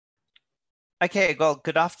Okay, well,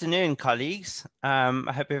 good afternoon, colleagues. I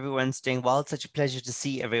hope everyone's doing well. It's such a pleasure to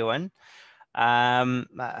see everyone.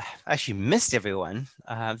 I actually missed everyone.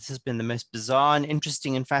 This has been the most bizarre and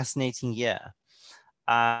interesting and fascinating year.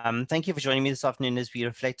 Thank you for joining me this afternoon as we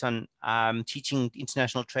reflect on teaching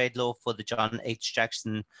international trade law for the John H.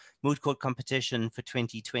 Jackson Moot Court competition for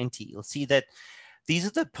 2020. You'll see that these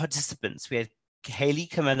are the participants. We had Haley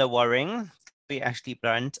Camilla Waring, Ashley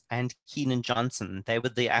Blunt, and Keenan Johnson. They were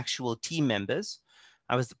the actual team members.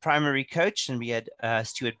 I was the primary coach, and we had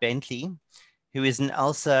Stuart Bentley, who is an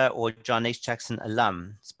ELSA or John H. Jackson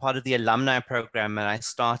alum. It's part of the alumni program that I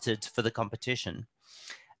started for the competition.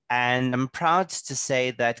 And I'm proud to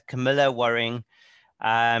say that Camilla Waring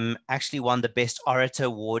actually won the Best Orator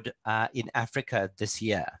Award in Africa this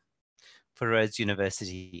year for Rhodes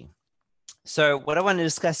University. So what I want to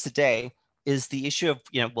discuss today is the issue of,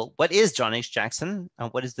 well, what is John H. Jackson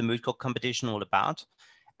and what is the Moot Court competition all about?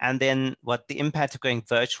 And then what the impact of going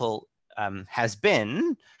virtual has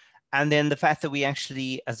been. And then the fact that we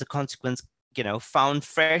actually, as a consequence, found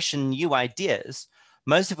fresh and new ideas,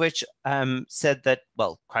 most of which said that,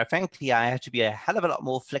 well, quite frankly, I have to be a hell of a lot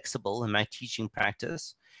more flexible in my teaching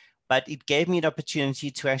practice. But it gave me an opportunity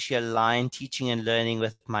to actually align teaching and learning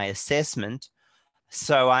with my assessment.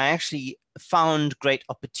 So I actually found great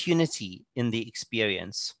opportunity in the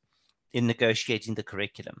experience in negotiating the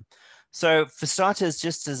curriculum. So for starters,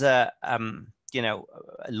 just as a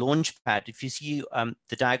launch pad, if you see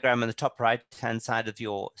the diagram on the top right-hand side of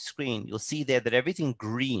your screen, you'll see there that everything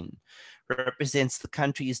green represents the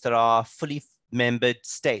countries that are fully membered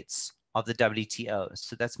states of the WTO.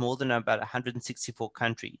 So that's more than about 164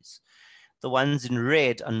 countries. The ones in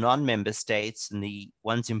red are non-member states, and the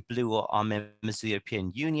ones in blue are members of the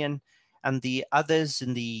European Union. And the others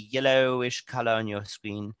in the yellowish color on your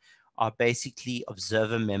screen are basically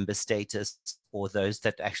observer member status, or those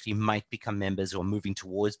that actually might become members or moving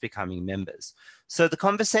towards becoming members. So the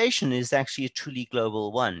conversation is actually a truly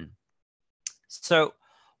global one. So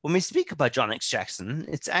when we speak about John H. Jackson,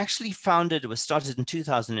 it's actually it was started in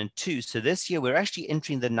 2002. So this year we're actually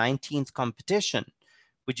entering the 19th competition,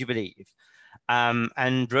 would you believe?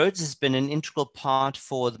 And Rhodes has been an integral part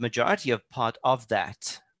for the majority of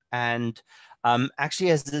that. And actually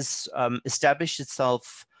has this established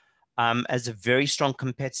itself as a very strong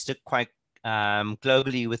competitor quite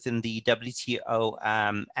globally within the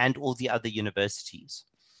WTO and all the other universities.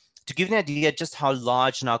 To give you an idea just how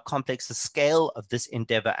large and how complex the scale of this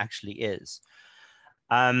endeavor actually is.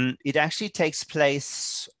 It actually takes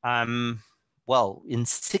place in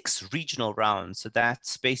 6 regional rounds. So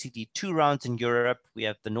that's basically 2 rounds in Europe. We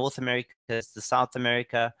have the North America, the South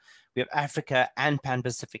America, we have Africa and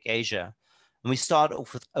Pan-Pacific Asia. And we start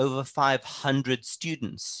off with over 500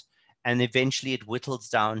 students, and eventually it whittles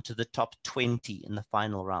down to the top 20 in the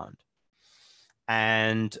final round.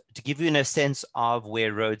 And to give you a sense of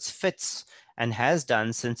where Rhodes fits and has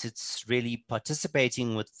done since it's really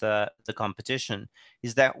participating with the competition,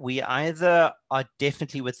 is that we either are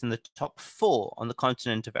definitely within the top 4 on the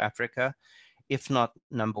continent of Africa, if not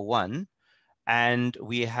number 1. And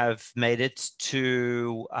we have made it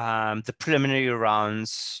to the preliminary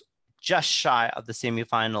rounds, just shy of the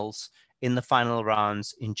semifinals in the final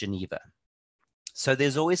rounds in Geneva. So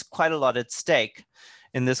there's always quite a lot at stake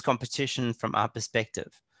in this competition from our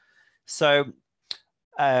perspective. So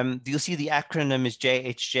you'll see the acronym is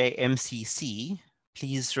JHJMCC.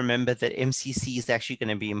 Please remember that MCC is actually going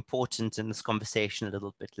to be important in this conversation a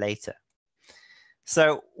little bit later.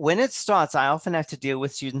 So when it starts, I often have to deal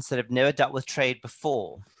with students that have never dealt with trade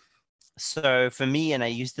before. So for me, and I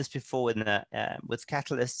used this before with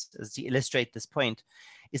Catalyst as to illustrate this point,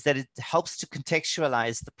 is that it helps to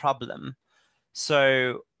contextualize the problem.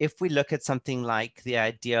 So if we look at something like the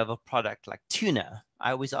idea of a product like tuna,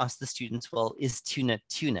 I always ask the students, well, is tuna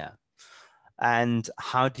tuna? And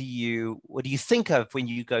what do you think of when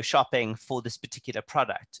you go shopping for this particular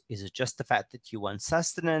product? Is it just the fact that you want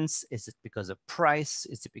sustenance? Is it because of price?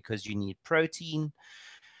 Is it because you need protein?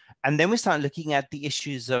 And then we start looking at the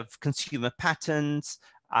issues of consumer patterns,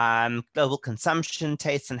 global consumption,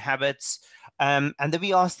 tastes and habits. And then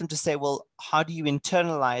we ask them to say, well, how do you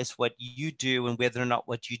internalize what you do and whether or not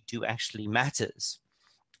what you do actually matters?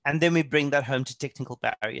 And then we bring that home to technical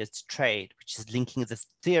barriers to trade, which is linking the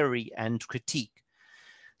theory and critique.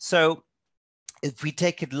 So if we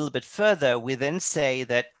take it a little bit further, we then say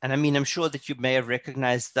that, and I mean, I'm sure that you may have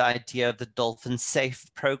recognized the idea of the Dolphin Safe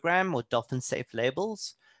program or Dolphin Safe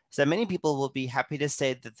labels. So many people will be happy to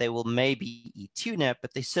say that they will maybe eat tuna,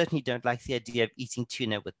 but they certainly don't like the idea of eating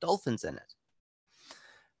tuna with dolphins in it.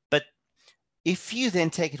 But if you then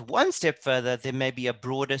take it one step further, there may be a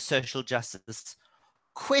broader social justice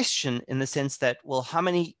question in the sense that, well, how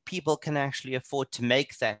many people can actually afford to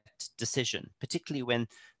make that decision, particularly when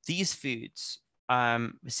these foods,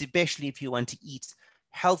 especially if you want to eat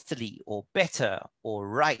healthily or better or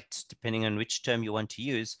right, depending on which term you want to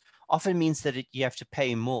use, often means that you have to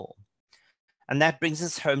pay more. And that brings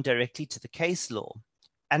us home directly to the case law.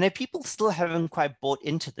 And if people still haven't quite bought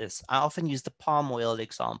into this, I often use the palm oil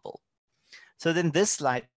example. So then this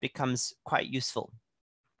slide becomes quite useful.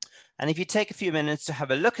 And if you take a few minutes to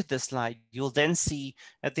have a look at this slide, you'll then see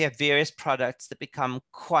that there are various products that become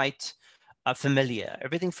quite familiar.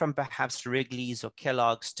 Everything from perhaps Wrigley's or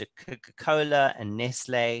Kellogg's to Coca-Cola and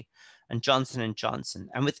Nestle and Johnson & Johnson.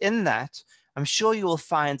 And within that, I'm sure you will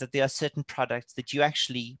find that there are certain products that you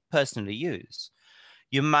actually personally use.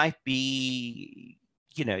 You might be,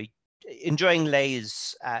 enjoying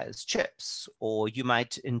Lay's as chips, or you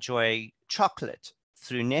might enjoy chocolate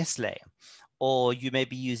through Nestle, or you may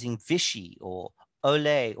be using Vichy or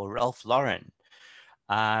Olay or Ralph Lauren,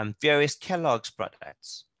 various Kellogg's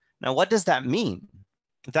products. Now, what does that mean?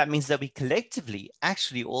 That means that we collectively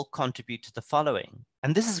actually all contribute to the following.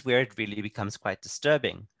 And this is where it really becomes quite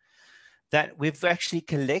disturbing, that we've actually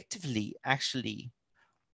collectively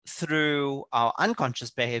through our unconscious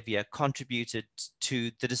behavior contributed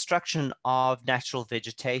to the destruction of natural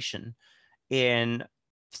vegetation in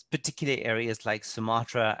particular areas like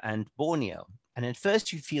Sumatra and Borneo. And at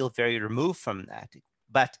first you feel very removed from that,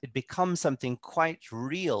 but it becomes something quite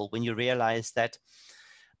real when you realize that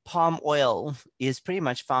palm oil is pretty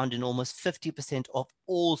much found in almost 50% of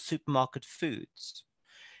all supermarket foods.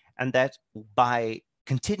 And that by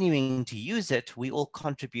continuing to use it, we all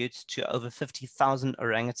contribute to over 50,000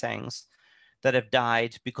 orangutans that have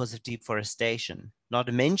died because of deforestation, not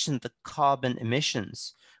to mention the carbon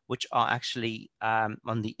emissions, which are actually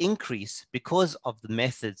on the increase because of the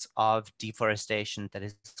methods of deforestation that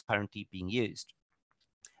is currently being used.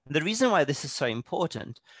 And the reason why this is so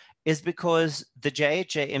important is because the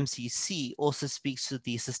JHA-MCC also speaks to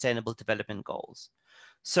the Sustainable Development Goals.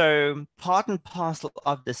 So part and parcel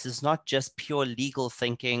of this is not just pure legal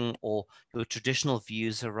thinking or your traditional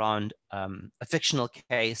views around a fictional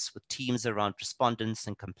case with teams around respondents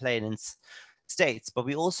and complainants states, but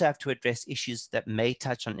we also have to address issues that may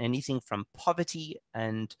touch on anything from poverty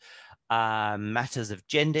and matters of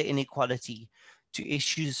gender inequality to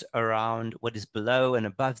issues around what is below and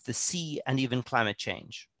above the sea and even climate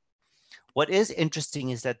change. What is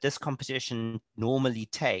interesting is that this competition normally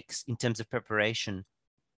takes, in terms of preparation,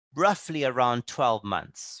 roughly around 12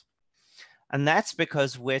 months. And that's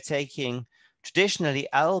because we're taking traditionally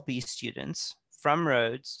LLB students from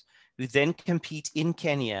Rhodes who then compete in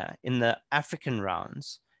Kenya in the African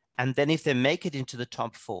rounds. And then if they make it into the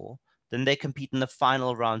top 4, then they compete in the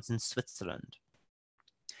final rounds in Switzerland.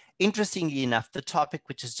 Interestingly enough, the topic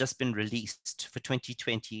which has just been released for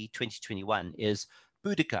 2020-2021 is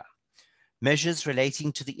Boudica, measures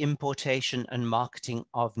relating to the importation and marketing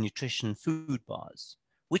of nutrition food bars,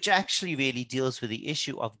 which actually really deals with the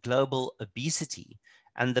issue of global obesity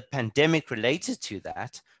and the pandemic related to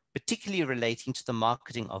that, particularly relating to the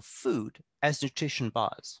marketing of food as nutrition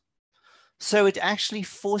bars. So it actually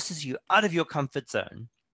forces you out of your comfort zone.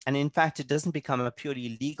 And in fact, it doesn't become a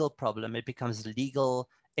purely legal problem. It becomes legal,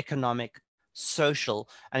 economic, social,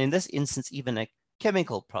 and in this instance, even a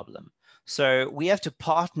chemical problem. So we have to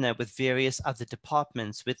partner with various other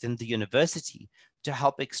departments within the university to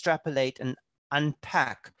help extrapolate and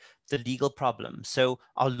unpack the legal problem. So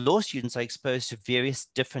our law students are exposed to various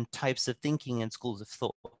different types of thinking and schools of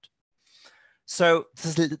thought. So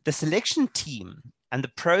the selection team and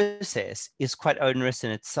the process is quite onerous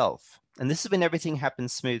in itself. And this is when everything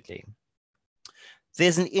happens smoothly.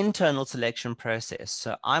 There's an internal selection process.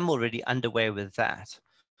 So I'm already underway with that.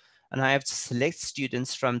 And I have to select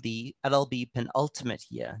students from the LLB penultimate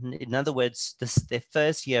year. In other words, their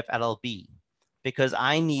first year of LLB, because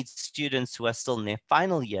I need students who are still in their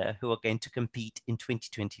final year who are going to compete in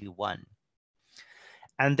 2021.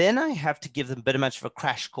 And then I have to give them a bit much of a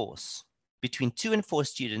crash course between 2 and 4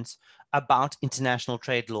 students about international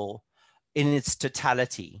trade law in its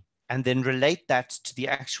totality, and then relate that to the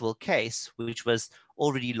actual case, which was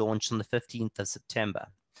already launched on the 15th of September.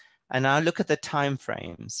 And now look at the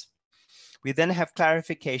timeframes. We then have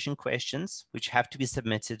clarification questions, which have to be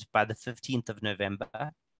submitted by the 15th of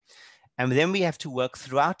November. And then we have to work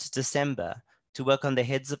throughout December to work on the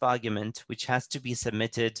heads of argument, which has to be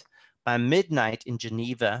submitted by midnight in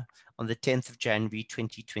Geneva on the 10th of January,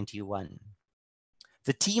 2021.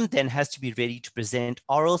 The team then has to be ready to present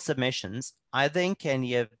oral submissions, either in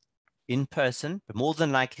Kenya in person, but more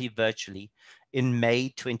than likely virtually, in May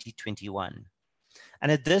 2021.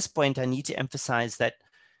 And at this point, I need to emphasize that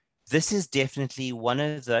this is definitely one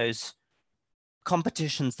of those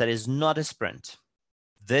competitions that is not a sprint.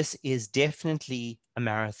 This is definitely a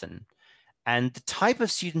marathon. And the type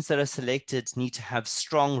of students that are selected need to have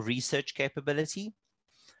strong research capability.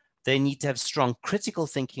 They need to have strong critical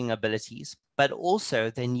thinking abilities, but also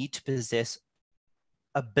they need to possess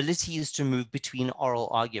abilities to move between oral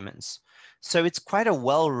arguments. So it's quite a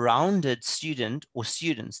well-rounded student or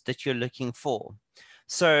students that you're looking for.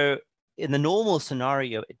 So in the normal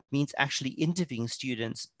scenario, it means actually interviewing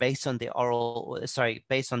students based on their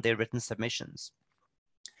based on their written submissions.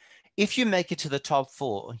 If you make it to the top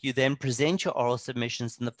 4, you then present your oral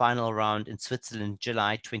submissions in the final round in Switzerland,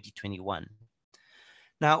 July 2021.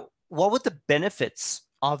 Now, what would the benefits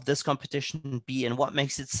of this competition be and what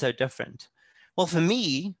makes it so different? Well, for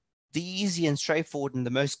me, the easy and straightforward and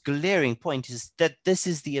the most glaring point is that this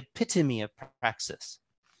is the epitome of praxis.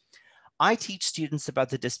 I teach students about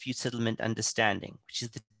the dispute settlement understanding, which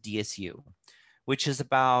is the DSU, which is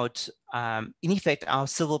about, in effect, our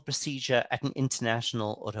civil procedure at an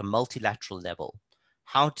international or a multilateral level,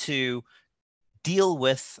 how to deal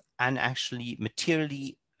with and actually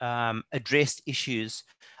materially address issues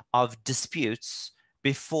of disputes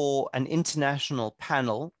before an international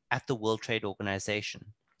panel at the World Trade Organization.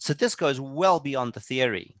 So this goes well beyond the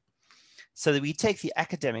theory. So that we take the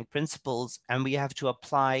academic principles and we have to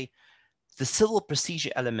apply the civil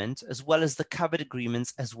procedure element as well as the covered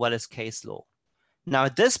agreements as well as case law. Now,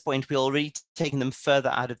 at this point, we're already taking them further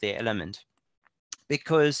out of their element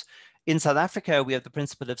because in South Africa, we have the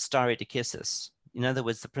principle of stare decisis. In other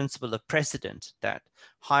words, the principle of precedent that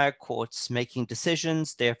higher courts making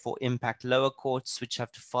decisions, therefore impact lower courts, which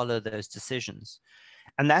have to follow those decisions.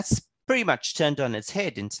 And that's pretty much turned on its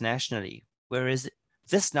head internationally, whereas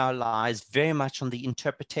this now lies very much on the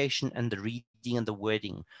interpretation and the reading and the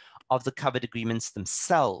wording of the covered agreements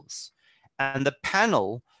themselves. And the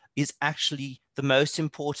panel is actually the most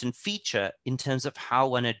important feature in terms of how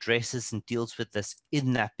one addresses and deals with this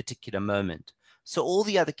in that particular moment. So all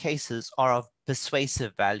the other cases are of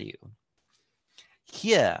persuasive value.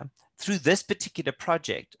 Here, through this particular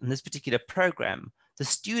project and this particular program, the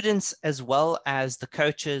students as well as the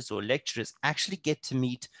coaches or lecturers actually get to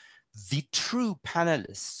meet the true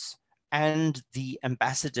panelists and the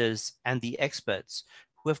ambassadors and the experts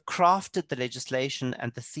who have crafted the legislation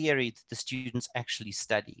and the theory that the students actually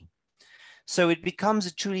study. So it becomes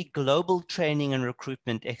a truly global training and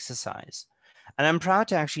recruitment exercise. And I'm proud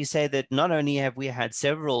to actually say that not only have we had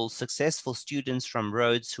several successful students from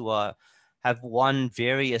Rhodes who have won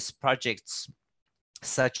various projects,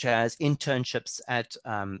 such as internships at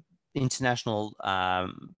international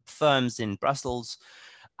firms in Brussels,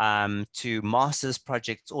 to master's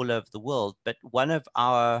projects all over the world. But one of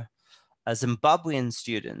our Zimbabwean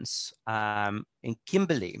students in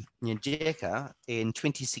Kimberley, Njeka, in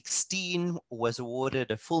 2016 was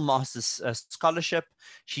awarded a full master's scholarship.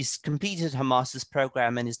 She's completed her master's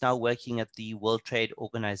program and is now working at the World Trade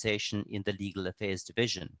Organization in the Legal Affairs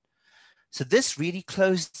Division. So this really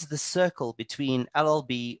closes the circle between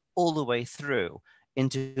LLB all the way through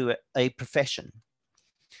into a profession.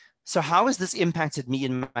 So how has this impacted me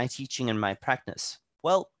in my teaching and my practice?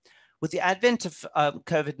 Well, with the advent of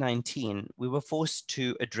COVID-19, we were forced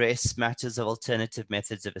to address matters of alternative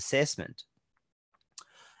methods of assessment.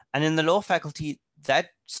 And in the law faculty, that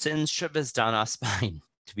sends shivers down our spine,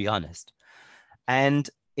 to be honest. And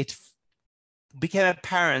it became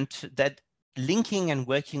apparent that linking and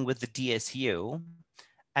working with the DSU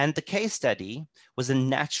and the case study was a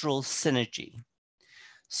natural synergy.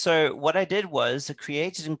 So what I did was I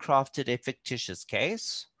created and crafted a fictitious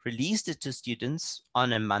case, released it to students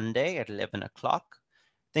on a Monday at 11 o'clock,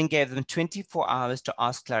 then gave them 24 hours to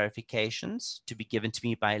ask clarifications to be given to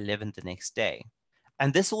me by 11 the next day.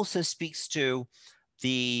 And this also speaks to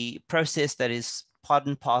the process that is part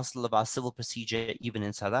and parcel of our civil procedure, even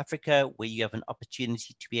in South Africa, where you have an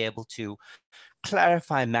opportunity to be able to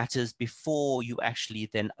clarify matters before you actually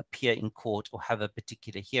then appear in court or have a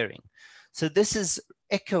particular hearing. So this is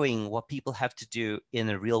echoing what people have to do in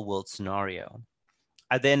a real world scenario.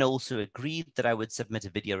 I then also agreed that I would submit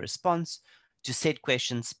a video response to said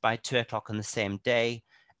questions by 2 o'clock on the same day,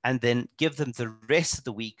 and then give them the rest of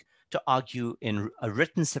the week to argue in a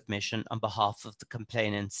written submission on behalf of the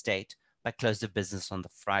complainant state by close of business on the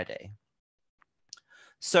Friday.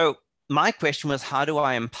 So my question was, how do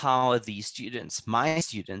I empower these students, my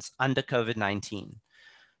students, under COVID-19?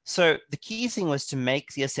 So the key thing was to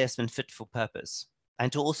make the assessment fit for purpose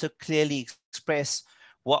and to also clearly express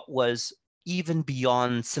what was even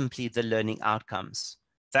beyond simply the learning outcomes.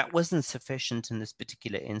 That wasn't sufficient in this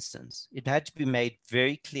particular instance. It had to be made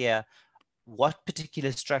very clear what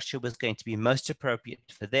particular structure was going to be most appropriate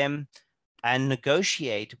for them and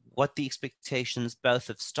negotiate what the expectations both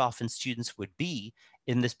of staff and students would be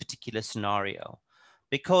in this particular scenario.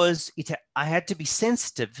 Because I had to be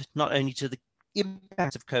sensitive not only to the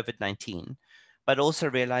impact of COVID-19, but also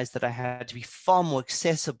realize that I had to be far more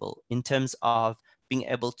accessible in terms of being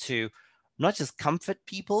able to not just comfort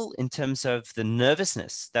people in terms of the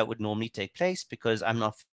nervousness that would normally take place because I'm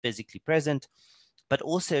not physically present, but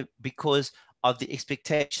also because of the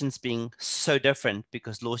expectations being so different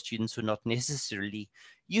because law students were not necessarily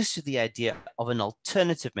used to the idea of an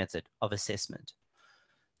alternative method of assessment.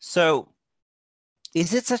 So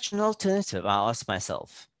is it such an alternative? I ask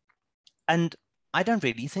myself. And I don't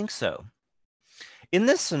really think so. In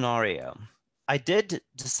this scenario, I did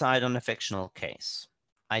decide on a fictional case.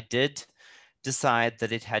 I did decide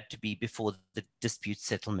that it had to be before the dispute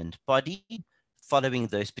settlement body, following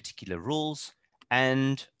those particular rules.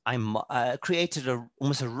 And I created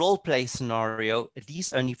almost a role play scenario, at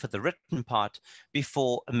least only for the written part,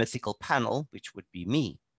 before a mythical panel, which would be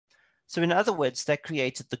me. So in other words, that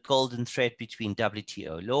created the golden thread between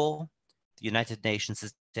WTO law, the United Nations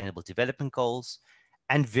Sustainable Development Goals,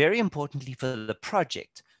 and very importantly for the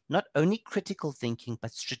project, not only critical thinking,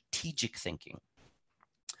 but strategic thinking.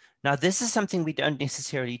 Now, this is something we don't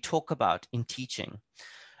necessarily talk about in teaching.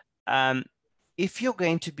 If you're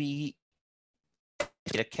going to be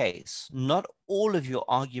a case, not all of your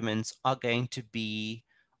arguments are going to be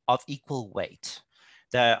of equal weight.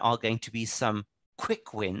 There are going to be some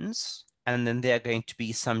quick wins, and then there are going to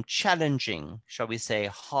be some challenging, shall we say,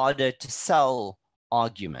 harder to sell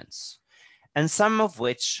arguments, and some of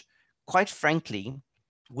which, quite frankly,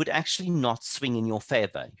 would actually not swing in your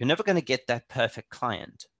favor. You're never going to get that perfect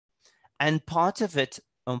client. And part of it,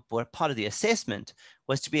 or part of the assessment,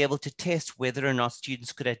 was to be able to test whether or not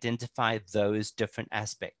students could identify those different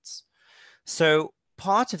aspects. So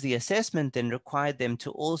part of the assessment then required them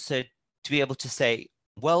to also to be able to say,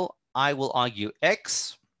 well, I will argue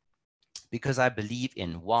X because I believe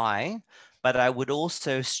in Y, but I would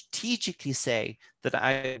also strategically say that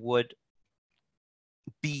I would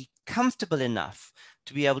be comfortable enough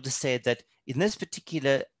to be able to say that in this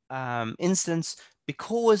particular instance,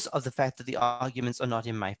 because of the fact that the arguments are not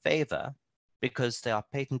in my favor, because they are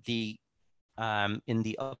patently in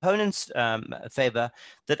the opponent's favor,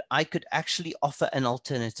 that I could actually offer an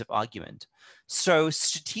alternative argument. So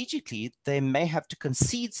strategically, they may have to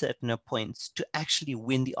concede certain points to actually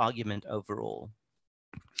win the argument overall.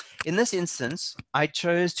 In this instance, I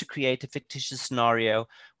chose to create a fictitious scenario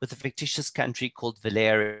with a fictitious country called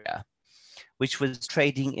Valeria, which was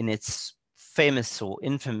trading in its famous or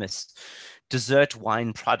infamous dessert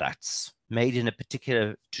wine products made in a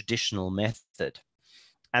particular traditional method.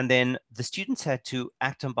 And then the students had to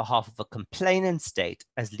act on behalf of a complainant state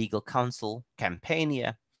as legal counsel,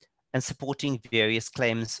 campaigner, and supporting various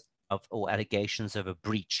claims of or allegations of a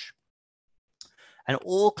breach. And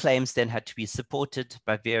all claims then had to be supported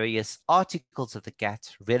by various articles of the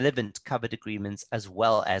GATT, relevant covered agreements, as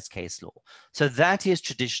well as case law. So that is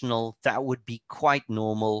traditional. That would be quite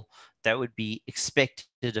normal. That would be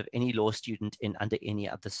expected of any law student in under any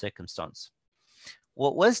other circumstance.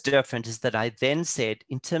 What was different is that I then said,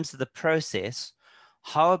 in terms of the process,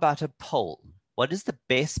 how about a poll? What is the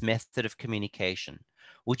best method of communication?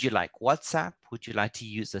 Would you like WhatsApp? Would you like to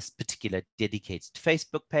use this particular dedicated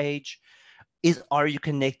Facebook page? Are you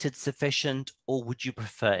connected sufficient, or would you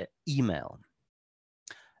prefer email?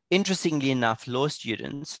 Interestingly enough, law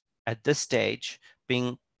students at this stage,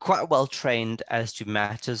 being quite well trained as to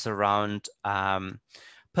matters around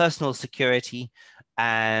personal security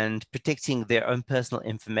and protecting their own personal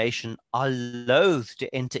information, are loath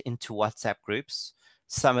to enter into WhatsApp groups.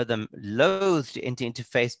 Some of them loath to enter into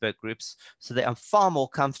Facebook groups, so they are far more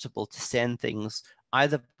comfortable to send things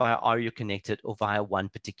either via Are You Connected or via one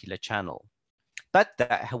particular channel. But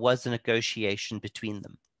that was a negotiation between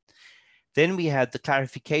them. Then we had the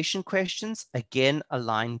clarification questions, again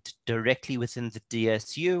aligned directly within the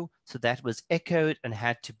DSU. So that was echoed and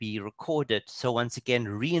had to be recorded. So once again,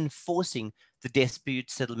 reinforcing the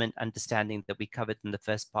dispute settlement understanding that we covered in the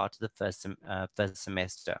first part of the first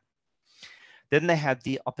semester. Then they had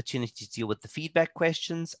the opportunity to deal with the feedback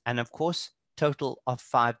questions. And of course, total of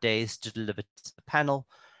 5 days to deliver to the panel,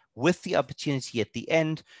 with the opportunity at the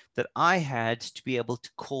end that I had to be able to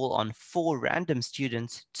call on 4 random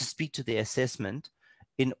students to speak to their assessment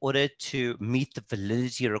in order to meet the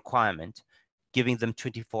validity requirement, giving them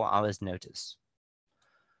 24 hours notice.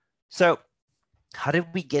 So how did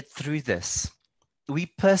we get through this? We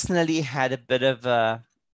personally had a bit of a,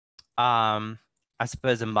 I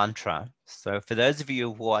suppose, a mantra. So for those of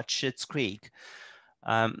you who watch Schitt's Creek,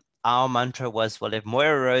 our mantra was, well, if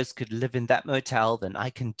Moira Rose could live in that motel, then I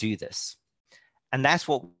can do this. And that's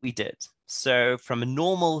what we did. So from a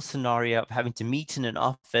normal scenario of having to meet in an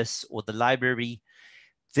office or the library,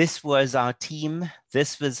 this was our team.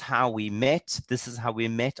 This was how we met. This is how we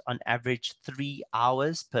met on average 3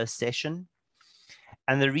 hours per session.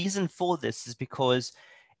 And the reason for this is because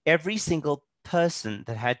every single person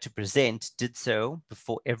that had to present did so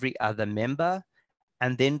before every other member.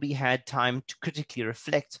 And then we had time to critically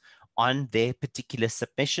reflect on their particular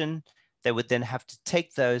submission. They would then have to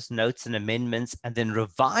take those notes and amendments and then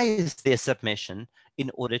revise their submission in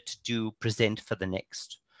order to present for the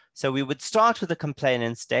next. So we would start with a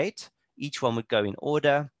complainant state. Each one would go in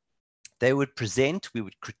order. They would present, we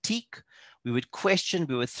would critique, we would question,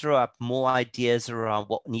 we would throw up more ideas around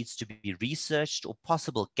what needs to be researched or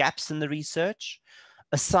possible gaps in the research,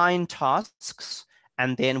 assign tasks,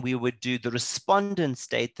 and then we would do the respondent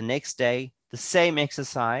state the next day, the same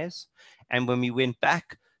exercise. And when we went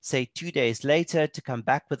back, say 2 days later, to come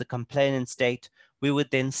back with a complainant state, we would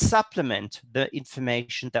then supplement the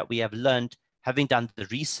information that we have learned having done the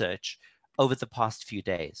research over the past few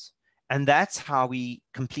days. And that's how we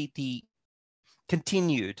completely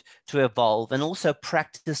continued to evolve and also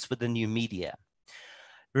practice with the new media.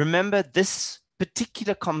 Remember, this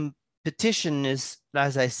particular competition is,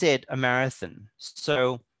 as I said, a marathon.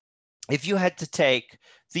 So if you had to take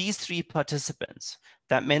these 3 participants,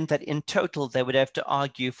 that meant that in total, they would have to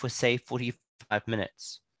argue for, say, 45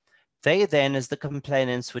 minutes. They then, as the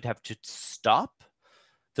complainants, would have to stop.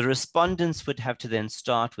 The respondents would have to then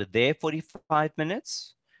start with their 45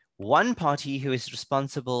 minutes. One party who is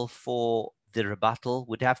responsible for the rebuttal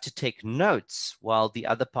would have to take notes while the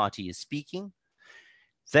other party is speaking.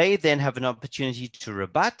 They then have an opportunity to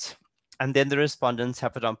rebut, and then the respondents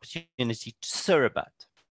have an opportunity to surrebut.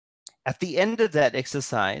 At the end of that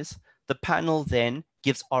exercise, the panel then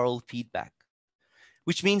gives oral feedback,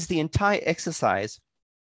 which means the entire exercise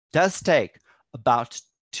does take about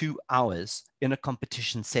 2 hours in a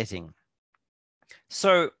competition setting.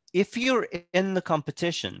 So if you're in the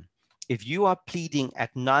competition, if you are pleading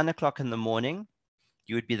at 9 o'clock in the morning,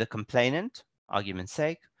 you would be the complainant, argument's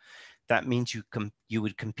sake. That means you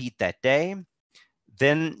would compete that day.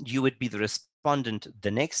 Then you would be the respondent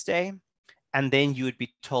the next day. And then you would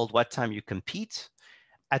be told what time you compete.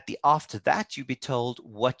 After that, you'd be told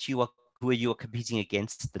who you are competing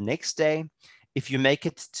against the next day. If you make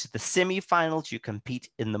it to the semifinals, you compete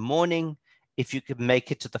in the morning. If you can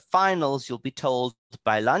make it to the finals, you'll be told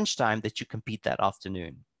by lunchtime that you compete that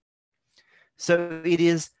afternoon. So it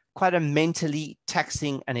is quite a mentally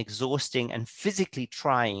taxing and exhausting and physically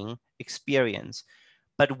trying experience,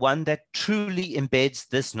 but one that truly embeds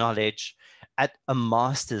this knowledge at a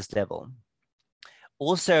master's level.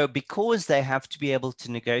 Also, because they have to be able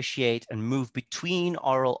to negotiate and move between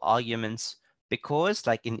oral arguments, because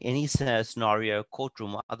like in any scenario,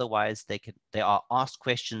 courtroom or otherwise, they are asked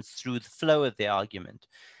questions through the flow of their argument.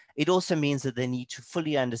 It also means that they need to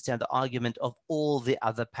fully understand the argument of all the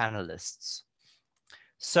other panelists.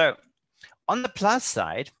 So on the plus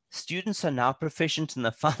side, students are now proficient in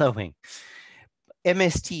the following: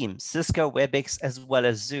 MS Teams, Cisco WebEx, as well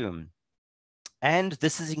as Zoom. And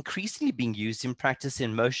this is increasingly being used in practice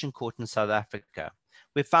in motion court in South Africa.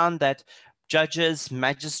 We found that judges,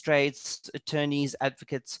 magistrates, attorneys,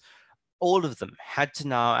 advocates, all of them had to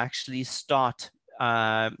now actually start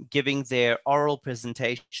giving their oral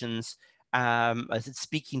presentations,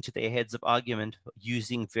 speaking to their heads of argument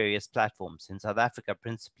using various platforms. In South Africa,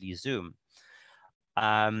 principally Zoom.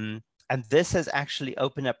 And this has actually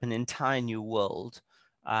opened up an entire new world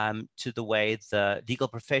to the way the legal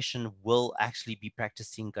profession will actually be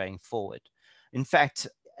practicing going forward. In fact,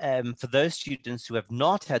 for those students who have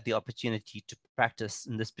not had the opportunity to practice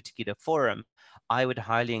in this particular forum, I would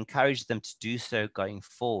highly encourage them to do so going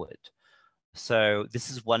forward. So this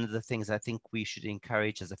is one of the things I think we should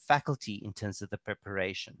encourage as a faculty in terms of the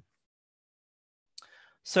preparation.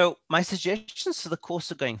 So my suggestions for the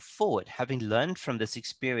course going forward, having learned from this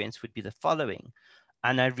experience, would be the following.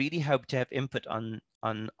 And I really hope to have input on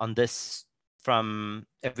this from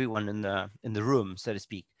everyone in the room, so to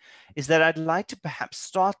speak, is that I'd like to perhaps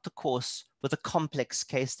start the course with a complex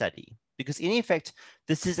case study, because in effect,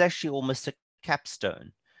 this is actually almost a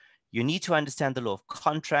capstone. You need to understand the law of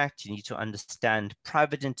contract, you need to understand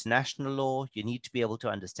private international law, you need to be able to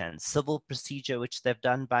understand civil procedure, which they've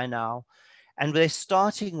done by now. And they're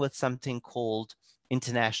starting with something called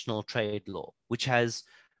international trade law, which has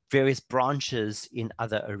various branches in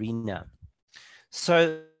other arena.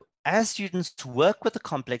 So as students work with a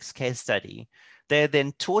complex case study, they're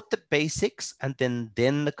then taught the basics and then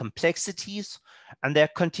the complexities, and they're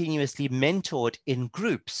continuously mentored in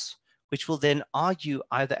groups, which will then argue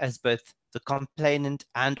either as both the complainant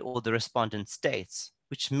and or the respondent states,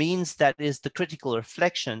 which means that is the critical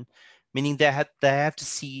reflection, meaning they have to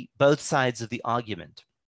see both sides of the argument.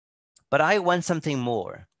 But I want something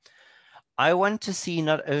more. I want to see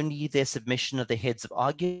not only their submission of the heads of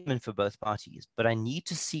argument for both parties, but I need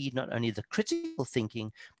to see not only the critical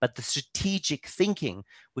thinking, but the strategic thinking,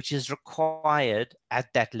 which is required at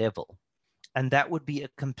that level. And that would be a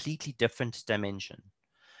completely different dimension.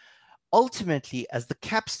 Ultimately, as the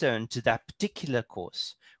capstone to that particular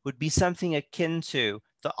course would be something akin to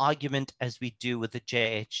the argument as we do with the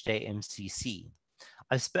JHJ-MCC.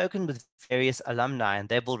 I've spoken with various alumni and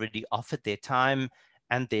they've already offered their time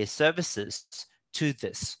and their services to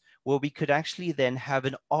this, where we could actually then have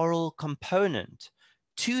an oral component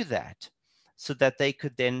to that so that they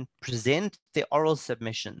could then present their oral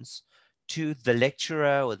submissions to the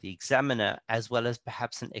lecturer or the examiner, as well as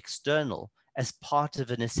perhaps an external, as part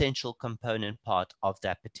of an essential component part of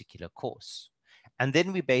that particular course. And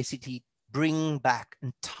then we basically bring back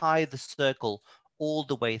and tie the circle all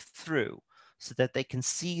the way through so that they can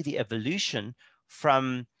see the evolution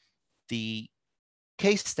from the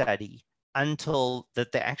case study until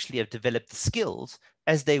that they actually have developed the skills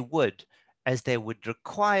as they would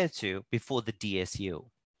require to before the DSU.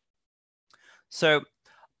 So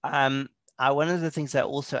one of the things I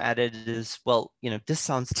also added is, well, you know, this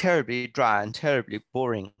sounds terribly dry and terribly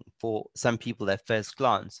boring for some people at first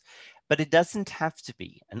glance, but it doesn't have to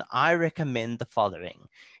be. And I recommend the following.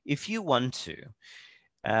 If you want to,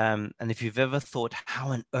 and if you've ever thought, how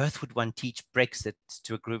on earth would one teach Brexit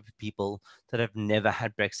to a group of people that have never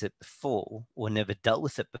had Brexit before or never dealt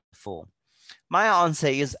with it before? My answer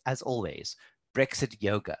is, as always, Brexit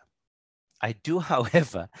yoga. I do,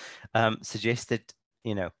 however, suggest that,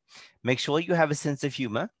 you know, make sure you have a sense of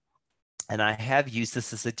humor. And I have used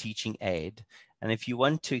this as a teaching aid. And if you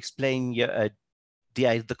want to explain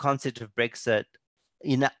the concept of Brexit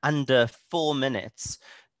in under 4 minutes,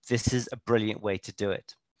 this is a brilliant way to do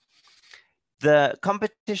it. The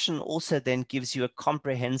competition also then gives you a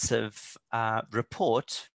comprehensive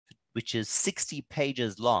report, which is 60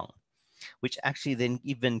 pages long, which actually then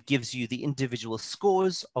even gives you the individual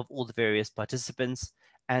scores of all the various participants.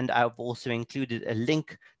 And I've also included a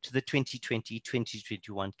link to the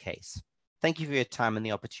 2020-2021 case. Thank you for your time and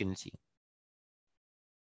the opportunity.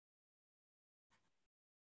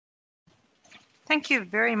 Thank you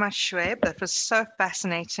very much, Shuaib. That was so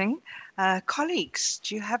fascinating. Colleagues,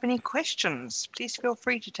 do you have any questions? Please feel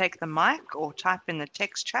free to take the mic or type in the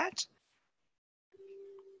text chat.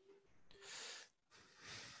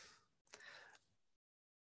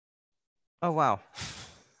 Oh, wow.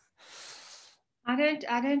 I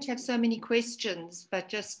don't have so many questions, but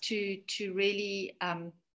just to really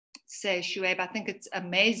say, Shuaib, I think it's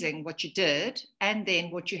amazing what you did and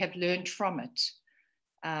then what you have learned from it,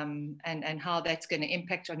 and how that's going to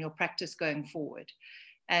impact on your practice going forward.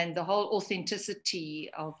 And the whole authenticity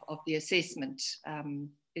of the assessment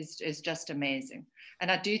is just amazing. And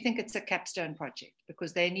I do think it's a capstone project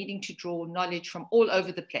because they're needing to draw knowledge from all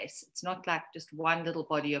over the place. It's not like just one little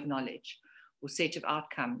body of knowledge or set of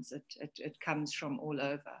outcomes. It comes from all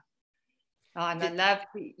over. And I love,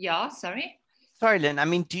 yeah, sorry. Sorry, Lynn. I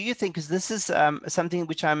mean, do you think, because this is something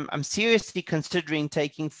which I'm seriously considering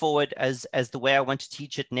taking forward as the way I want to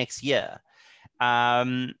teach it next year,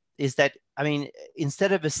 is that, I mean,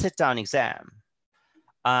 instead of a sit-down exam,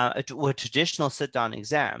 or a traditional sit-down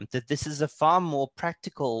exam, that this is a far more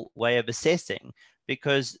practical way of assessing,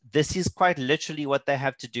 because this is quite literally what they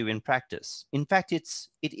have to do in practice. In fact, it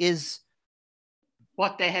is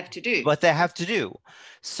what they have to do. What they have to do.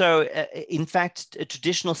 So in fact, a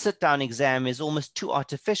traditional sit-down exam is almost too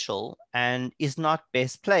artificial and is not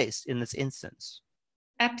best placed in this instance.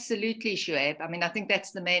 Absolutely, Shuaib. I mean, I think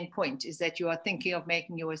that's the main point, is that you are thinking of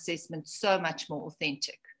making your assessment so much more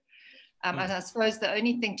authentic. And I suppose the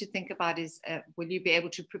only thing to think about is, will you be able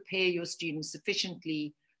to prepare your students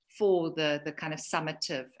sufficiently for the kind of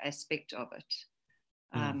summative aspect of it?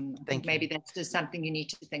 I think maybe that's just something you need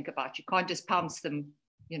to think about. You can't just pounce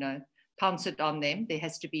it on them. There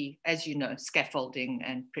has to be, as you know, scaffolding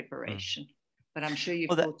and preparation. But I'm sure you've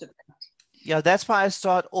thought of that. Yeah, that's why I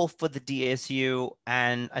start off with the DSU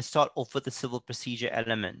and I start off with the civil procedure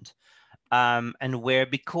element. And where,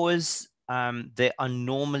 because there are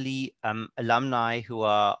normally alumni who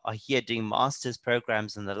are here doing master's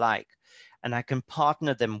programs and the like, and I can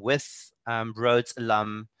partner them with Rhodes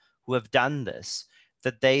alum who have done this,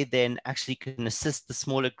 that they then actually can assist the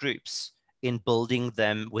smaller groups in building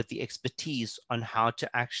them with the expertise on how to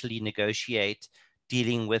actually negotiate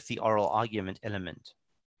dealing with the oral argument element.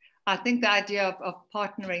 I think the idea of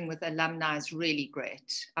partnering with alumni is really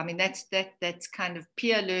great. I mean, that's kind of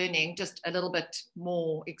peer learning, just a little bit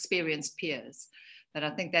more experienced peers. But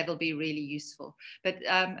I think that'll be really useful. But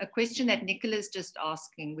a question that Nicola's just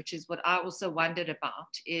asking, which is what I also wondered about,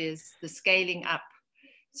 is the scaling up.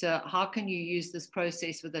 So how can you use this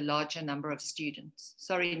process with a larger number of students?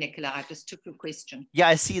 Sorry, Nicola, I just took your question. Yeah,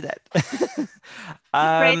 I see that.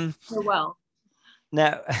 So well.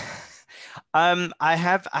 No. I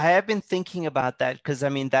have been thinking about that, because I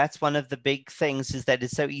mean, that's one of the big things, is that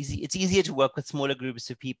it's so easy. It's easier to work with smaller groups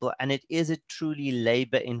of people, and it is a truly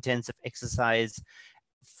labor intensive exercise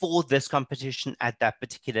for this competition at that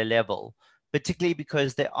particular level, particularly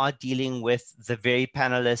because they are dealing with the very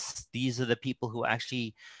panelists. These are the people who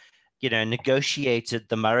actually, negotiated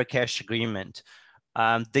the Marrakesh Agreement.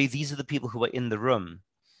 These are the people who are in the room.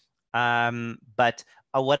 But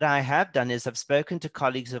what I have done is I've spoken to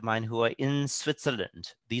colleagues of mine who are in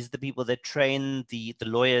Switzerland. These are the people that train the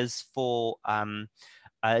lawyers for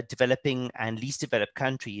developing and least developed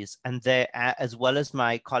countries, and they, as well as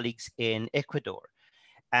my colleagues in Ecuador.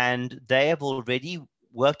 And they have already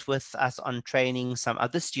worked with us on training some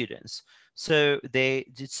other students. So there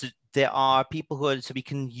are people who are, so we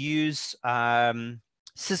can use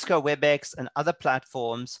Cisco WebEx and other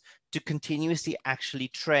platforms to continuously actually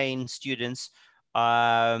train students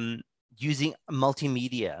using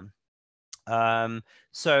multimedia.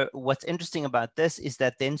 So what's interesting about this is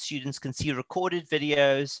that then students can see recorded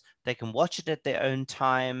videos, they can watch it at their own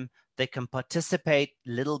time, they can participate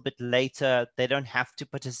a little bit later, they don't have to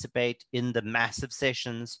participate in the massive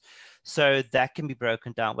sessions. So that can be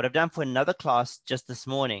broken down. What I've done for another class just this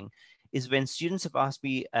morning is when students have asked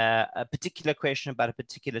me a particular question about a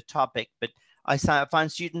particular topic, but I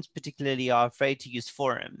find students particularly are afraid to use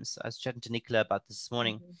forums. I was chatting to Nicola about this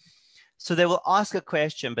morning. Mm-hmm. So they will ask a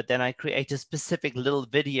question, but then I create a specific little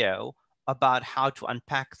video about how to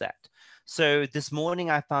unpack that. So this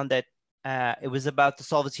morning I found that it was about the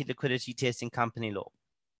solvency liquidity test in company law.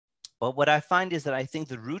 But what I find is that I think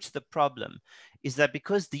the root of the problem is that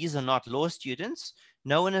because these are not law students,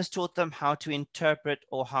 no one has taught them how to interpret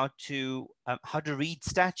or how to read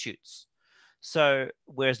statutes. So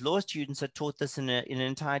whereas law students are taught this in an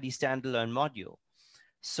entirely standalone module.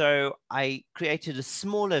 So I created a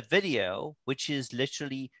smaller video, which is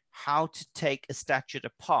literally how to take a statute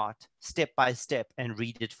apart step by step and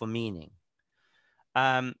read it for meaning.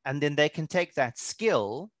 And then they can take that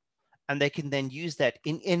skill and they can then use that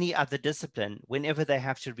in any other discipline whenever they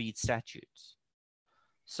have to read statutes.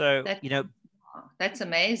 So, that's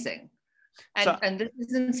amazing. And this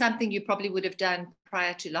isn't something you probably would have done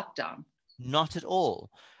prior to lockdown. Not at all.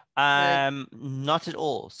 Not at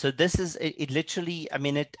all. So this is, it literally, I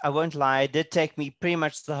mean, I won't lie, it did take me pretty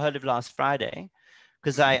much the whole of last Friday,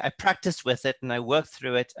 because I practiced with it and I worked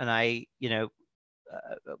through it and I,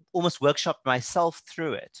 almost workshopped myself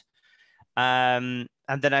through it. And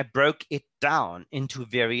then I broke it down into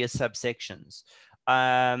various subsections.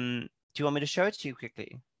 Do you want me to show it to you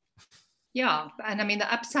quickly? Yeah, and I mean,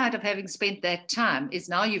 the upside of having spent that time is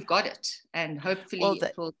now you've got it, and hopefully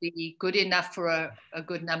it will be good enough for a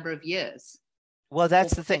good number of years. Well,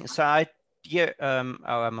 that's the thing. So I'm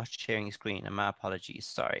not sharing screen, and my apologies.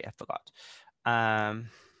 Sorry, I forgot. And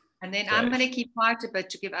then I'm going to keep quiet a bit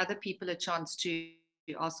to give other people a chance to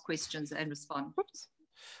ask questions and respond. Oops.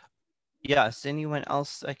 Yes, anyone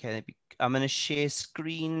else? Okay, I'm going to share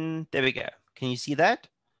screen. There we go. Can you see that?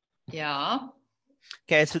 Yeah.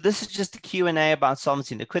 Okay, so this is just a Q&A about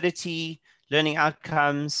solvency and liquidity, learning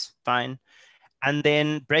outcomes, fine. And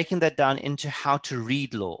then breaking that down into how to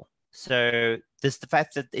read law. So the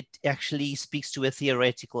fact that it actually speaks to a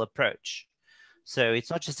theoretical approach. So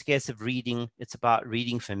it's not just a case of reading, it's about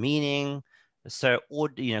reading for meaning. So,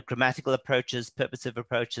 grammatical approaches, purposive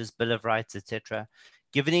approaches, Bill of Rights, etc.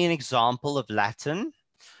 Giving an example of Latin.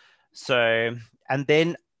 So, and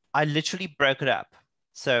then I literally broke it up.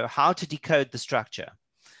 So how to decode the structure.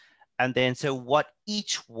 And then, so what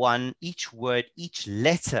each word, each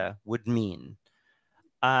letter would mean.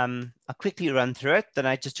 I'll quickly run through it. Then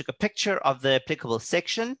I just took a picture of the applicable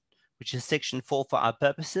section, which is section 4 for our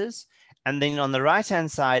purposes. And then on the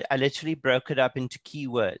right-hand side, I literally broke it up into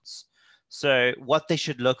keywords. So what they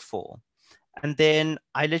should look for. And then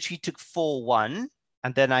I literally took 4.1,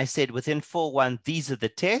 and then I said within 4.1, these are the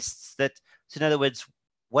tests that, so in other words,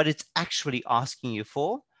 what it's actually asking you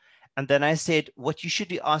for. And then I said, what you should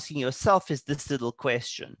be asking yourself is this little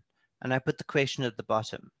question. And I put the question at the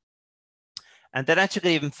bottom. And then I took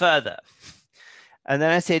it even further. And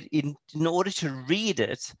then I said, in order to read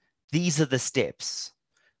it, these are the steps.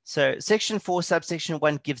 So section 4, subsection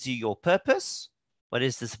 1 gives you your purpose. What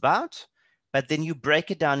is this about? But then you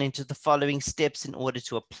break it down into the following steps in order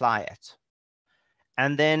to apply it.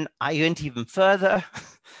 And then I went even further.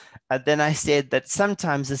 And then I said that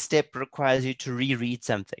sometimes a step requires you to reread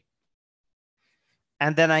something.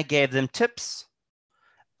 And then I gave them tips,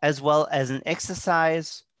 as well as an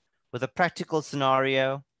exercise with a practical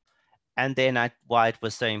scenario, and then why it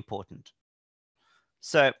was so important.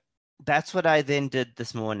 So that's what I then did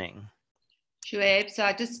this morning. Shuaib, so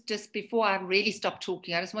I just before I really stop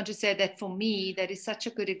talking, I just want to say that for me, that is such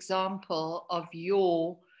a good example of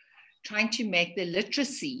your trying to make the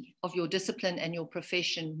literacy of your discipline and your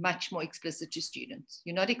profession much more explicit to students.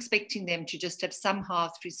 You're not expecting them to just have somehow,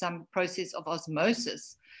 through some process of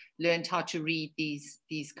osmosis, learned how to read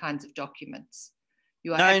these kinds of documents.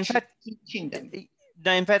 You are actually teaching them.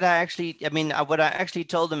 No, in fact, what I actually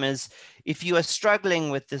told them is, if you are struggling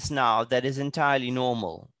with this now, that is entirely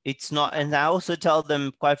normal. It's not, and I also tell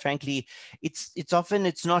them, quite frankly, it's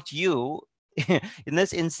often not you. In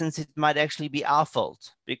this instance, it might actually be our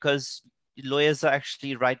fault, because lawyers are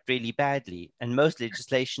actually write really badly, and most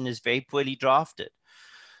legislation is very poorly drafted.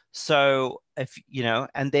 So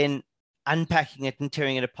and then unpacking it and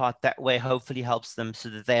tearing it apart that way hopefully helps them so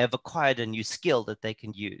that they have acquired a new skill that they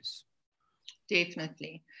can use.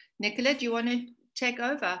 Definitely. Nicola, do you want to take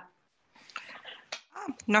over?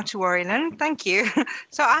 Not to worry, Lynn. Thank you.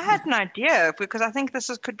 So I had an idea, because I think this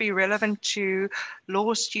could be relevant to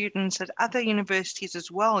law students at other universities as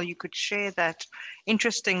well. You could share that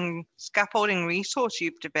interesting scaffolding resource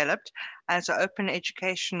you've developed as an open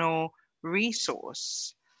educational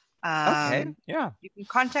resource. Okay, yeah. You can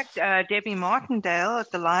contact Debbie Martindale at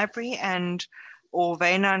the library or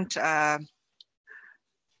Vaynant,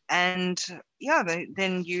 and yeah,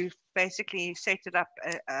 then you basically set it up.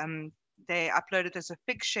 They upload it as a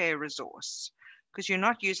Figshare resource, because you're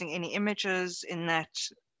not using any images in that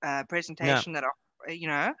presentation. No. That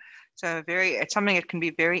are, so it's something that can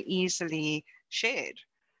be very easily shared.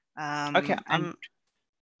 Okay,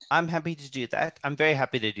 I'm happy to do that. I'm very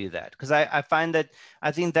happy to do that, because I find that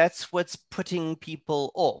I think that's what's putting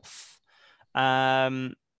people off.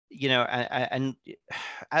 And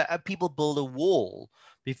people build a wall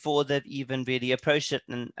before they've even really approached it.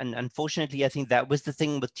 And unfortunately, I think that was the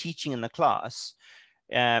thing with teaching in the class,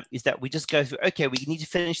 is that we just go through, okay, we need to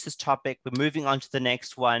finish this topic. We're moving on to the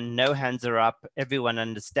next one. No hands are up. Everyone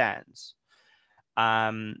understands.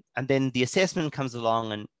 And then the assessment comes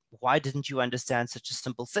along, and why didn't you understand such a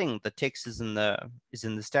simple thing? The text is in the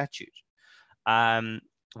statute.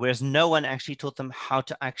 Whereas no one actually taught them how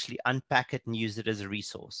to actually unpack it and use it as a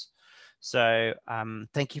resource. So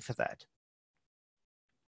thank you for that.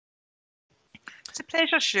 It's a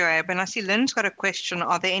pleasure, Shuaib. And I see Lynn's got a question.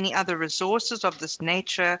 Are there any other resources of this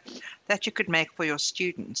nature that you could make for your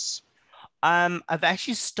students? I've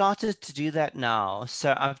actually started to do that now.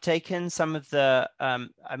 So I've taken some of the,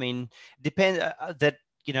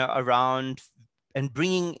 around and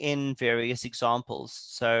bringing in various examples.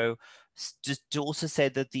 So just to also say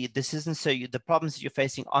that this isn't the problems that you're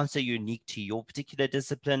facing aren't so unique to your particular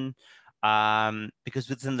discipline. Because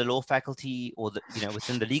within the law faculty, or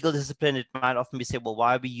within the legal discipline, it might often be said, well,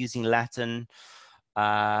 why are we using Latin?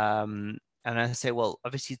 And I say, well,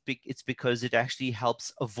 obviously it's because it actually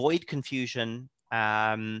helps avoid confusion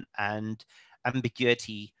and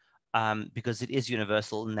ambiguity, because it is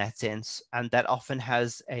universal in that sense. And that often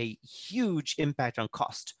has a huge impact on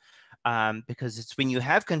cost, because it's when you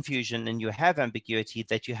have confusion and you have ambiguity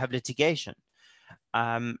that you have litigation.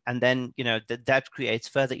 And then, that creates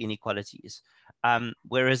further inequalities.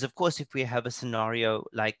 Whereas, of course, if we have a scenario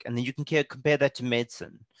and then you can compare that to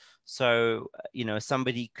medicine. So,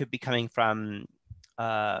 somebody could be coming from,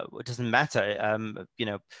 it doesn't matter,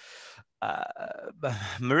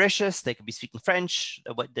 Mauritius, they could be speaking French,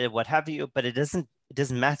 what have you, but it doesn't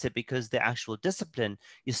matter, because the actual discipline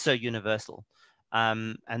is so universal.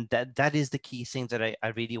 And that is the key thing that I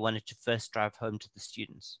really wanted to first drive home to the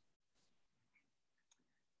students.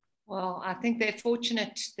 Well, I think they're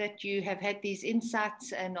fortunate that you have had these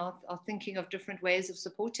insights and are thinking of different ways of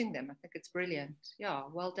supporting them. I think it's brilliant. Yeah,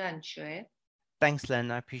 well done, Shuaib. Thanks,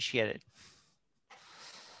 Len. I appreciate it.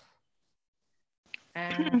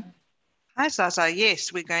 Hi, Zaza.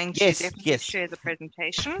 Yes, we're going to definitely share the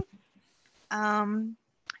presentation.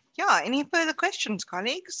 Any further questions,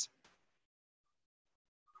 colleagues?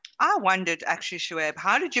 I wondered, actually, Shuaib,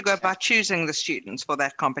 how did you go about choosing the students for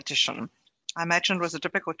that competition? I imagine it was a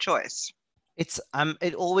difficult choice.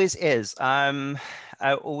 It always is.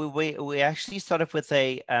 We actually start off with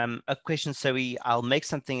a question. So I'll make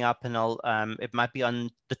something up, and it might be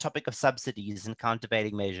on the topic of subsidies and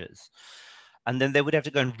countervailing measures. And then they would have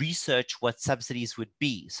to go and research what subsidies would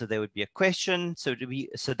be. So there would be a question. So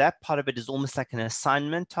that part of it is almost like an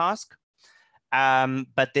assignment task.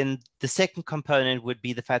 But then the second component would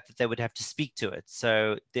be the fact that they would have to speak to it.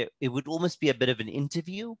 So it would almost be a bit of an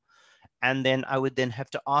interview. And then I would then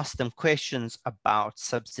have to ask them questions about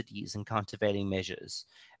subsidies and countervailing measures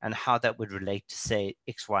and how that would relate to, say,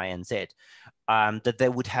 X, Y, and Z, that they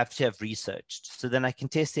would have to have researched. So then I can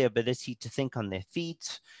test their ability to think on their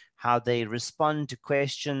feet, how they respond to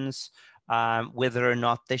questions, whether or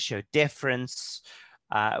not they show deference,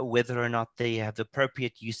 whether or not they have the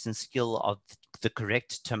appropriate use and skill of the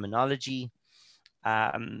correct terminology.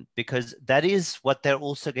 Because that is what they're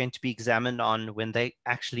also going to be examined on when they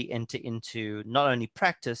actually enter into not only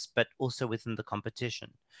practice, but also within the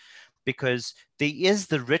competition. Because there is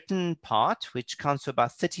the written part, which counts for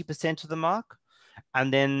about 30% of the mark.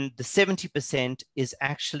 And then the 70% is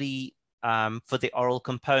actually for the oral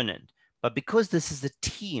component. But because this is a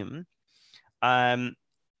team, the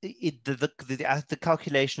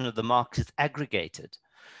calculation of the marks is aggregated.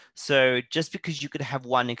 So just because you could have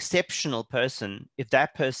one exceptional person, if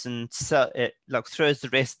that person throws the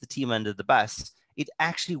rest of the team under the bus, it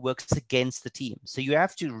actually works against the team. So you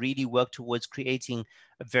have to really work towards creating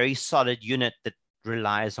a very solid unit that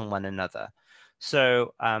relies on one another.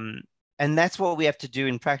 So, and that's what we have to do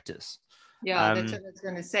in practice. Yeah, that's what I was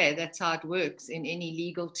going to say. That's how it works in any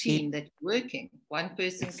legal team that you're working. One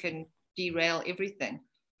person can derail everything.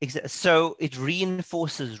 So it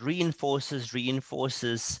reinforces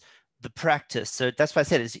the practice. So that's why I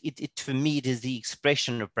said it for me, it is the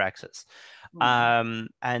expression of practice. And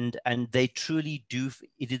they truly do.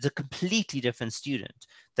 It is a completely different student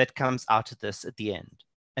that comes out of this at the end,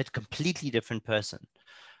 a completely different person.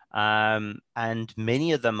 And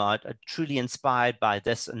many of them are truly inspired by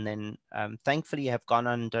this, and then thankfully have gone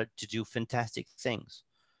on to do fantastic things.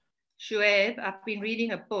 Shuaib, I've been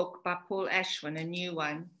reading a book by Paul Ashwin, a new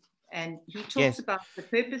one, and he talks about the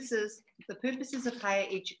purposes of higher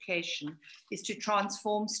education is to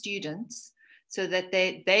transform students so that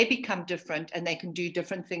they become different and they can do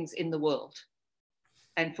different things in the world.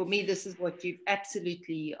 And for me, this is what you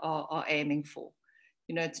absolutely are aiming for.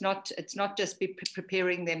 You know, it's not just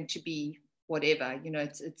preparing them to be whatever. You know,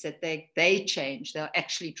 it's that they change. They're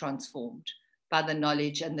actually transformed by the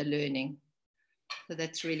knowledge and the learning. So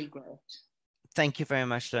that's really great. Thank you very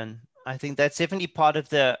much, Lynn. I think that's definitely part of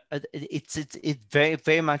the, it's very,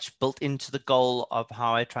 very much built into the goal of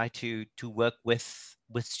how I try to work with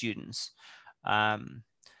students.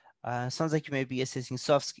 Sounds like you may be assessing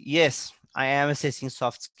soft skills. Yes, I am assessing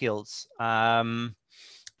soft skills.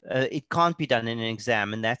 It can't be done in an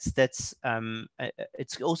exam, and it's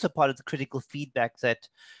also part of the critical feedback that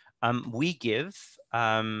we give,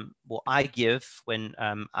 or I give when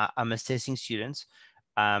I'm assessing students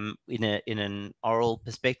in an oral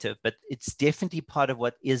perspective, but it's definitely part of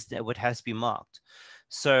what has to be marked.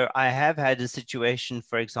 So I have had a situation,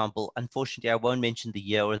 for example, unfortunately, I won't mention the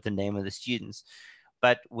year or the name of the students,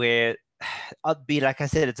 but where I'd be, like I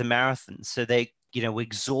said, it's a marathon. So they, were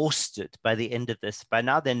exhausted by the end of this. By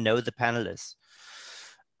now they know the panelists.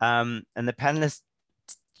 And the panelist,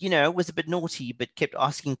 was a bit naughty, but kept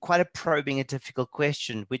asking quite a probing and difficult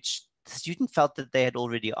question, which the student felt that they had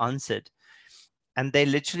already answered. And they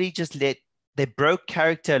literally just they broke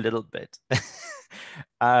character a little bit.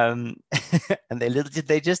 And they let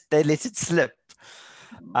it slip.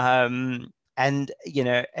 And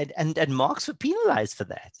marks were penalized for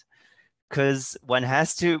that, because one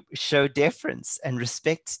has to show deference and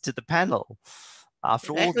respect to the panel.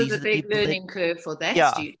 After all, these are the big learning curve for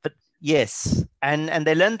that student. But yes, and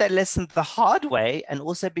they learned that lesson the hard way, and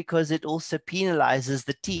also because it also penalizes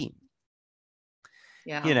the team.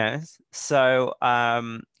 Yeah. So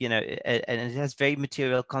and it has very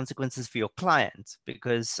material consequences for your client,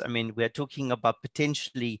 because we're talking about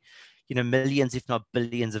potentially millions, if not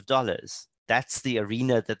billions of dollars. That's the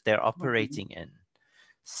arena that they're operating in.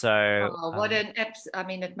 So what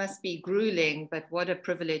it must be grueling, but what a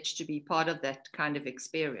privilege to be part of that kind of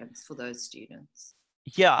experience for those students.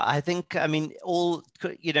 Yeah, I think, all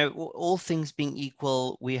things being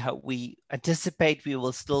equal, we anticipate we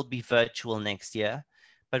will still be virtual next year,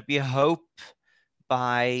 but we hope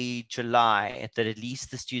by July that at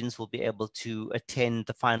least the students will be able to attend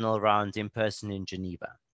the final rounds in person in Geneva.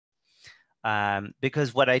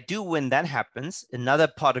 Because what I do when that happens, another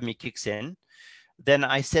part of me kicks in, then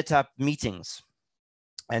I set up meetings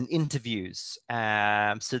and interviews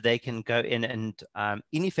so they can go in and,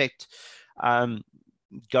 in effect,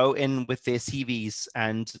 go in with their CVs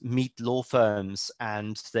and meet law firms,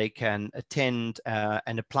 and they can attend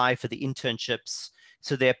and apply for the internships.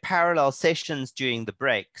 So there are parallel sessions during the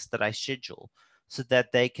breaks that I schedule, so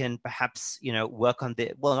that they can perhaps, work on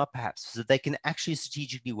their, well, not perhaps, so they can actually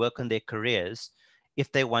strategically work on their careers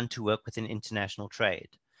if they want to work within international trade.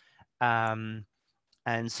 And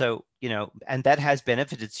so, and that has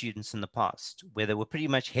benefited students in the past, where they were pretty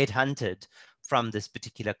much headhunted from this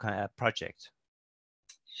particular kind of project.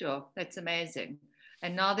 Sure, that's amazing.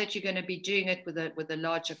 And now that you're going to be doing it with a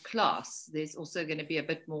larger class, there's also going to be a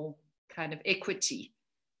bit more kind of equity.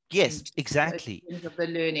 Yes, exactly. In terms of the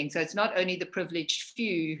learning. So it's not only the privileged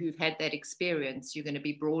few who've had that experience, you're going to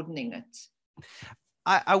be broadening it.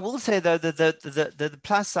 I will say, though, that the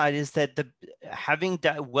plus side is that having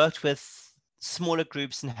worked with smaller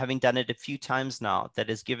groups and having done it a few times now, that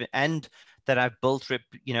has given, and that I've built a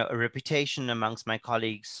reputation amongst my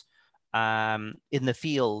colleagues in the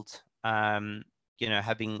field,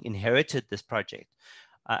 having inherited this project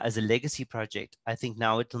as a legacy project. I think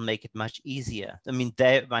now it'll make it much easier. I mean,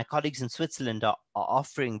 my colleagues in Switzerland are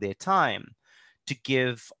offering their time to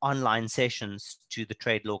give online sessions to the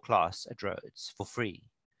trade law class at Rhodes for free.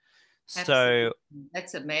 Absolutely. So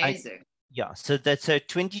that's amazing. So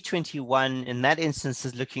 2021 in that instance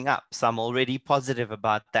is looking up. So I'm already positive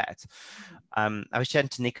about that. I was chatting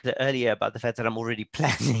to Nicola earlier about the fact that I'm already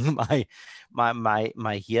planning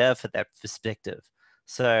my year for that perspective.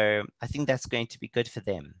 So I think that's going to be good for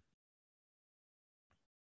them.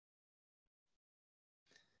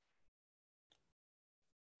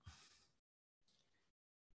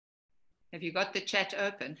 Have you got the chat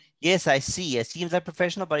open? Yes, I see. It seems like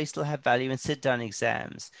professional bodies still have value in sit-down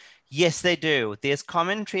exams. Yes, they do. There's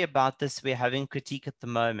commentary about this. We're having critique at the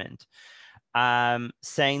moment,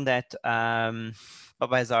 saying that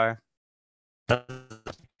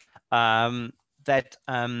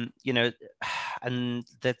and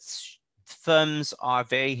that firms are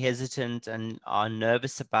very hesitant and are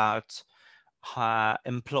nervous about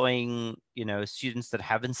employing, students that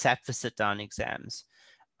haven't sat for sit-down exams.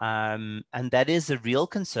 And that is a real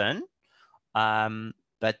concern.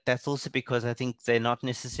 But that's also because I think they're not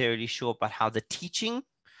necessarily sure about how the teaching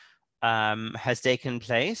has taken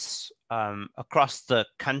place across the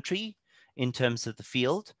country in terms of the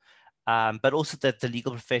field, but also that the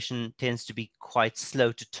legal profession tends to be quite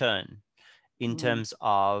slow to turn in terms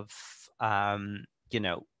of,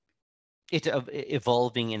 it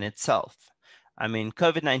evolving in itself. I mean,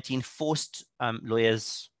 COVID-19 forced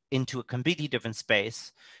lawyers into a completely different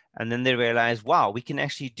space. And then they realized, wow, we can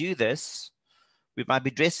actually do this. We might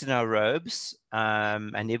be dressed in our robes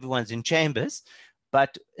and everyone's in chambers,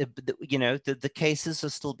 but the cases are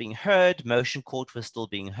still being heard. Motion court was still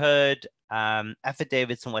being heard.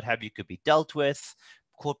 Affidavits and what have you could be dealt with.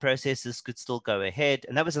 Court processes could still go ahead.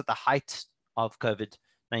 And that was at the height of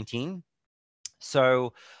COVID-19.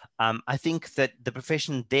 So I think that the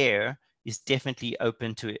profession there is definitely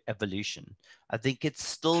open to evolution. I think it's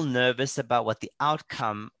still nervous about what the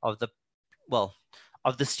outcome of the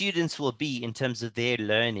students will be in terms of their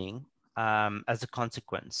learning as a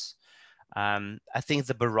consequence. I think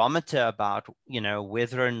the barometer about,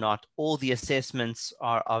 whether or not all the assessments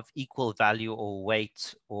are of equal value or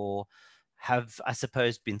weight, or have, I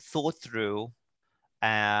suppose, been thought through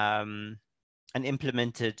and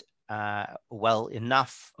implemented well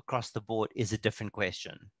enough across the board is a different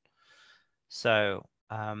question. So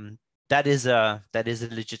that is a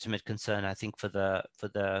legitimate concern, I think, for the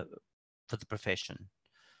profession.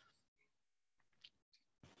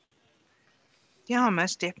 Yeah,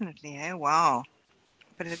 most definitely. Wow.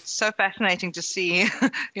 But it's so fascinating to see,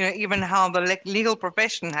 even how the legal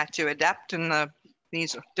profession had to adapt in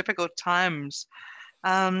these difficult times.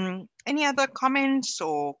 Any other comments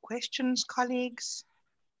or questions, colleagues?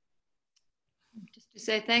 Just to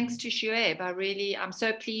say thanks to Shuaib. I'm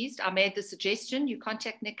so pleased. I made the suggestion. You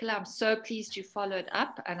contact Nicola. I'm so pleased you followed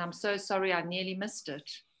up, and I'm so sorry I nearly missed it.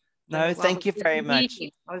 No, thank you very much.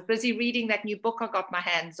 I was busy reading that new book I got my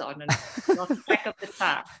hands on and lost track of the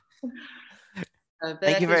time.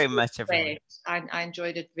 Thank you very much, everyone. I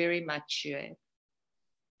enjoyed it very much, Shuaib.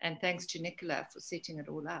 And thanks to Nicola for setting it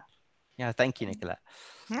all up. Yeah, thank you, Nicola.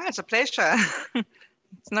 Yeah, it's a pleasure.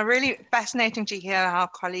 It's really fascinating to hear how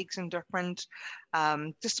colleagues in different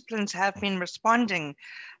disciplines have been responding,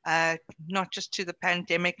 not just to the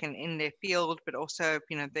pandemic and in their field, but also,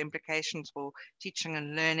 the implications for teaching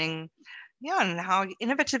and learning. Yeah, and how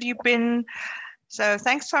innovative you've been. So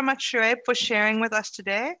thanks so much, Shuaib, for sharing with us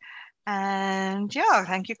today. And yeah,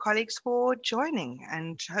 thank you, colleagues, for joining,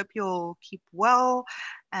 and hope you'll keep well,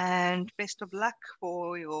 and best of luck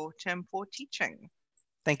for your term 4 teaching.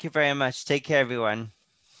 Thank you very much. Take care, everyone.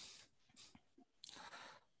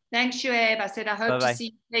 Thanks, Shuaib. I said I hope Bye-bye. to see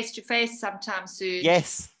you face to face sometime soon.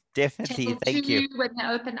 Yes, definitely. Table Thank 2, you. when they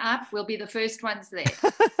open up, we'll be the first ones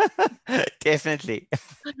there. Definitely.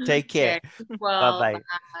 Take care. Okay. Well, Bye-bye.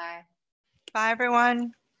 bye. Bye,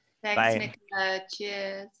 everyone. Thanks, Bye. Nicola.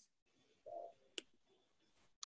 Cheers.